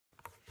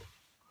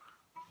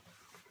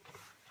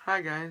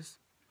Hi guys,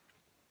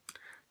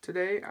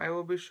 today I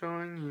will be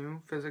showing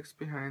you physics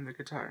behind the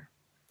guitar.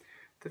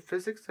 The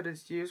physics that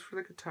is used for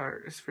the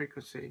guitar is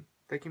frequency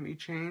that can be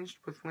changed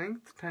with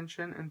length,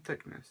 tension, and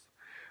thickness.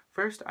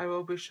 First I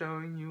will be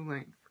showing you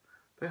length.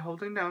 By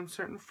holding down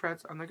certain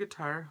frets on the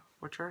guitar,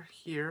 which are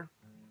here,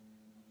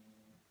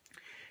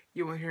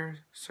 you will hear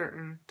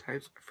certain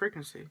types of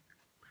frequency.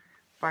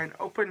 By an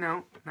open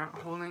note,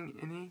 not holding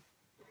any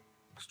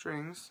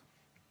strings,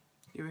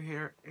 you will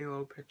hear a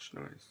low-pitched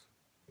noise.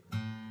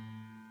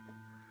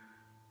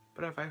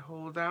 But if I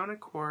hold down a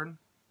chord,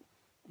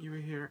 you will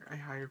hear a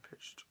higher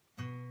pitched.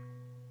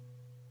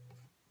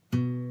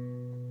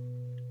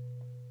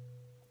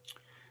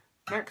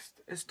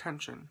 Next is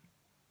tension.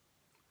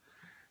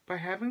 By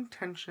having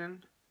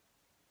tension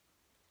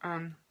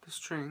on the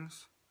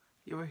strings,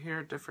 you will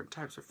hear different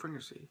types of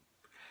frequency.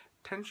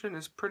 Tension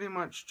is pretty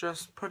much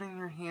just putting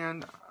your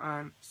hand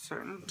on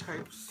certain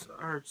types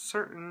or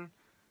certain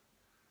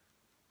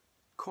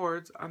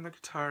chords on the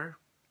guitar,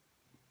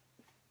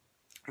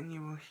 and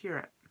you will hear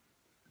it.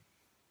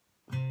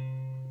 I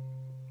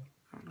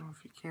don't know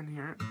if you can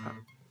hear it, but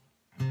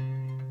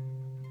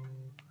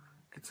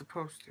it's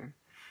supposed to.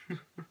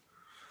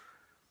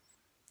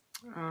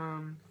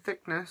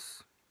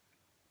 Thickness,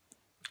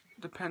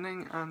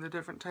 depending on the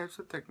different types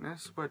of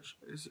thickness, which,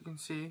 as you can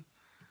see,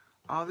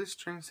 all these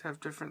strings have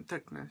different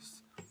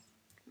thickness.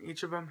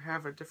 Each of them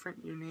have a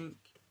different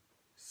unique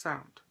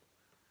sound.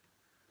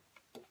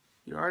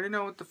 You already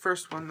know what the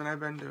first one that I've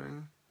been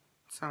doing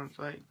sounds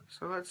like,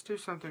 so let's do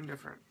something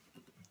different.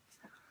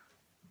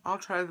 I'll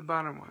try the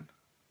bottom one.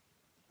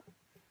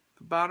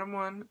 The bottom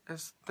one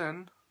is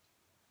thin,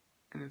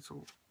 and it's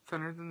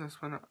thinner than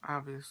this one,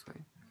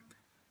 obviously.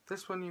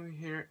 This one you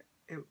hear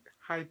a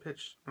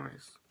high-pitched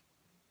noise.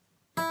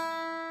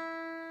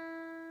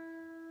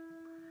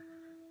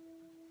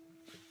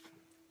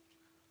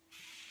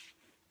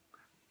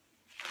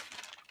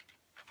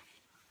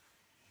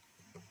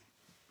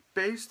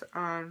 Based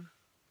on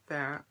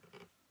that,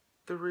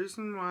 the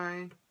reason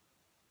why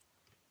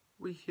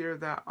we hear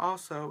that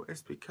also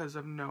is because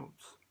of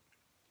nodes.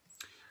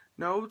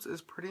 Nodes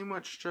is pretty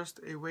much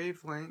just a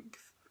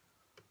wavelength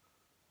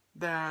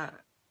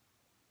that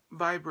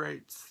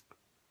vibrates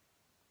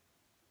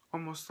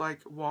almost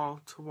like wall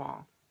to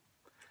wall.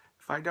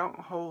 If I don't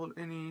hold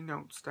any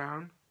notes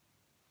down,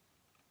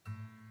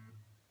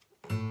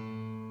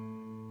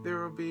 there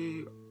will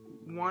be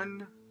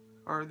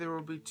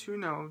two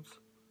nodes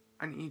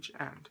on each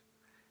end,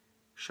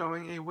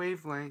 showing a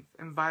wavelength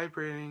and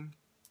vibrating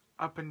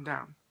up and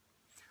down.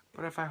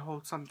 But if I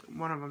hold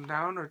one of them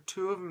down or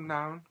two of them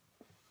down,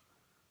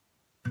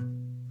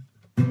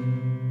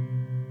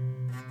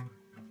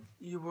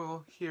 you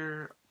will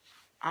hear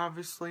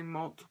obviously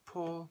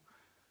multiple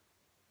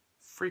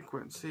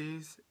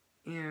frequencies,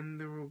 and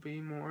there will be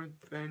more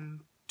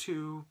than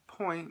 2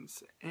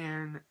 points,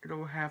 and it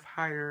will have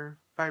higher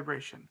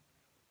vibration.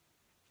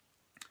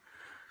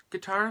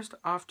 Guitarists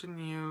often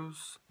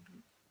use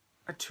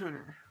a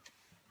tuner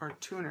or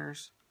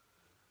tuners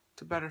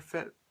to better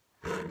fit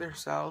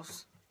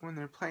themselves when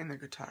they're playing the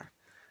guitar.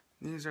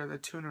 These are the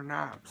tuner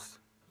knobs,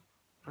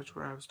 which is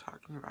what I was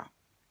talking about.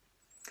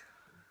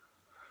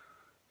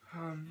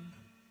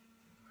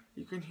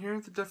 You can hear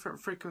the different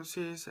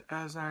frequencies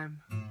as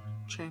I'm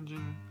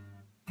changing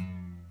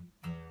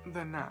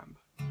the knob.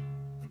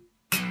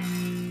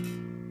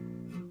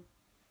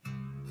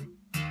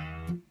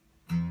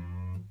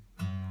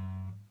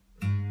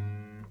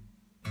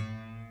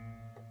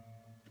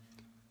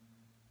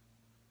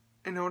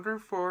 In order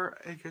for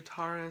a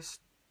guitarist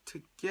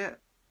to get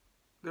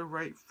the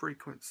right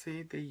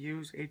frequency, they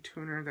use a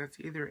tuner that's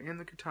either in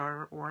the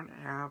guitar or an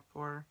app,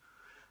 or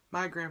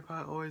my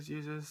grandpa always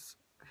uses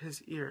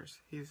his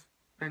ears. He's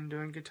been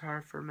doing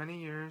guitar for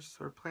many years,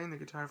 or playing the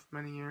guitar for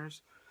many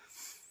years,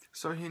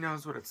 so he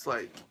knows what it's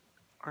like,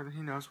 or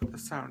he knows what the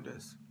sound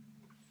is.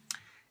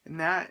 And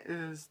that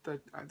is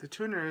the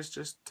tuner is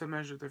just to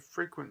measure the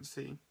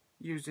frequency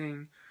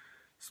using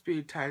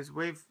speed times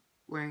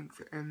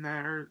wavelength, and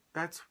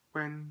that's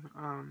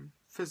when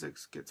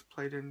physics gets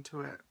played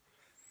into it.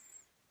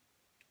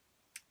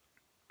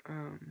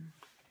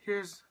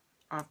 Here's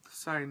off the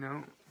side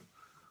note.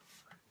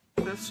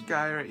 This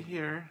guy right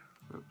here,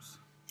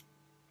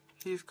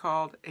 he's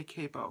called a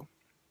capo.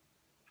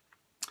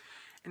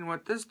 And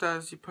what this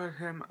does, you put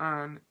him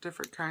on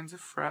different kinds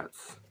of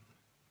frets,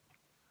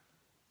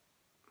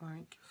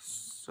 like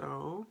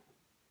so.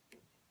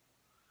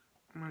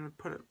 I'm going to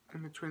put it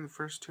in between the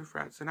first 2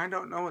 frets. And I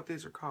don't know what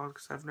these are called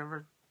because I've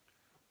never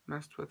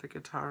messed with a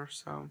guitar,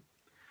 so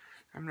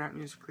I'm not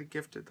musically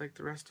gifted like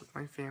the rest of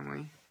my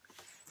family.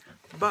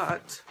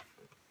 But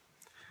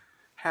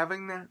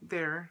having that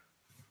there,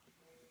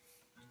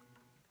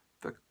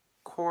 the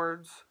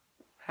chords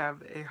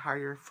have a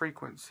higher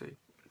frequency.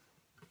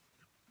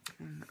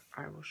 And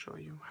I will show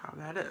you how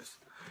that is.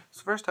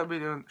 So first I'll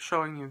be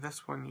showing you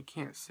this one. You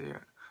can't see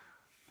it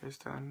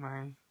based on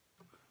my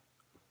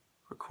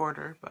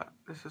recorder, but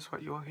this is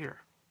what you will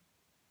hear.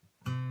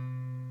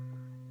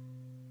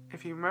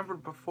 If you remember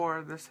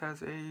before, this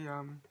has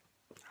a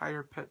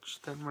higher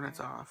pitched than when it's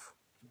off.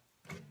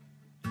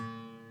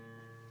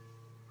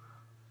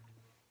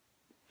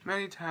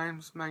 Many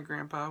times my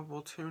grandpa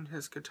will tune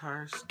his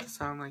guitars to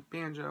sound like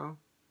banjo,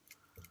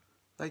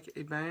 like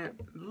a banjo,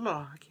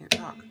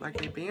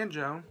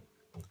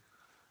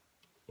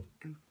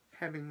 and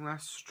having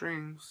less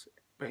strings,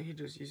 but he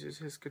just uses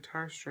his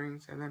guitar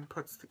strings and then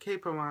puts the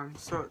capo on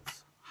so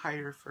it's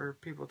higher for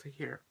people to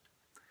hear.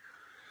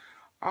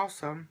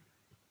 Also,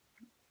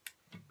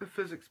 the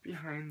physics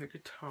behind the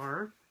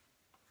guitar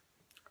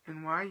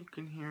and why you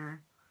can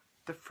hear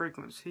the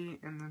frequency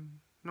and the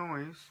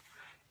noise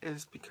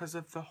is because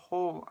of the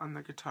hole on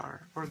the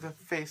guitar, or the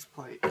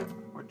faceplate,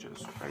 which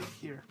is right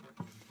here.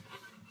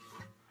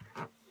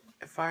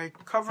 If I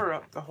cover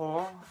up the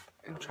hole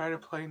and try to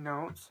play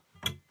notes,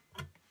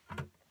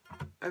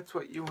 that's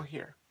what you will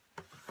hear.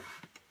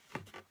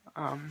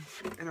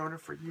 In order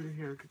for you to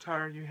hear the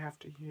guitar, you have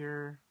to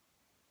hear...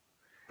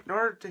 In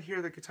order to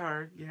hear the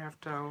guitar, you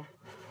have to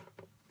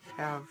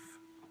have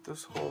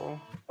this hole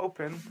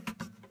open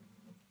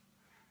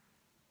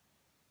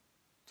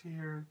to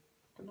hear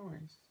the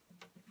noise.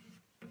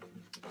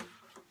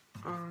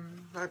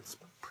 That's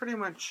pretty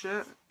much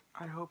it.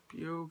 I hope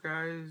you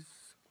guys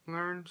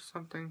learned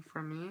something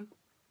from me,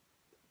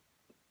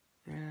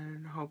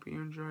 and hope you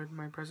enjoyed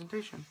my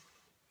presentation.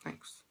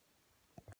 Thanks.